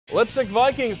Leipsic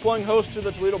Vikings playing host to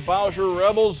the Toledo Bowsher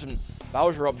Rebels, and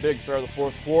Bowsher up big start of the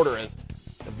fourth quarter as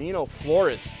Davino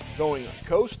Flores going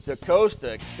coast to coast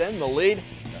to extend the lead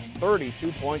to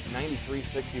 32 points,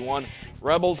 93-61.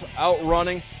 Rebels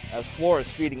outrunning as Flores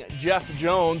feeding Jeff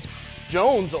Jones.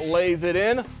 Jones lays it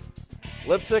in.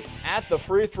 Leipsic at the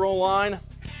free throw line,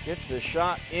 gets the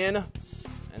shot in,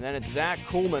 and then it's Zach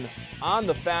Kuhlman on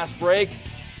the fast break.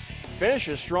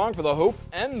 Finishes strong for the hoop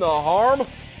and the harm.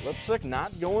 Leipsic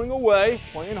not going away,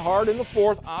 playing hard in the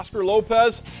fourth. Oscar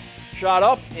Lopez shot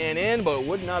up and in, but it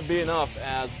would not be enough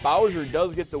as Bowsher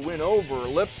does get the win over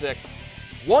Leipsic,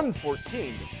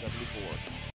 114-74.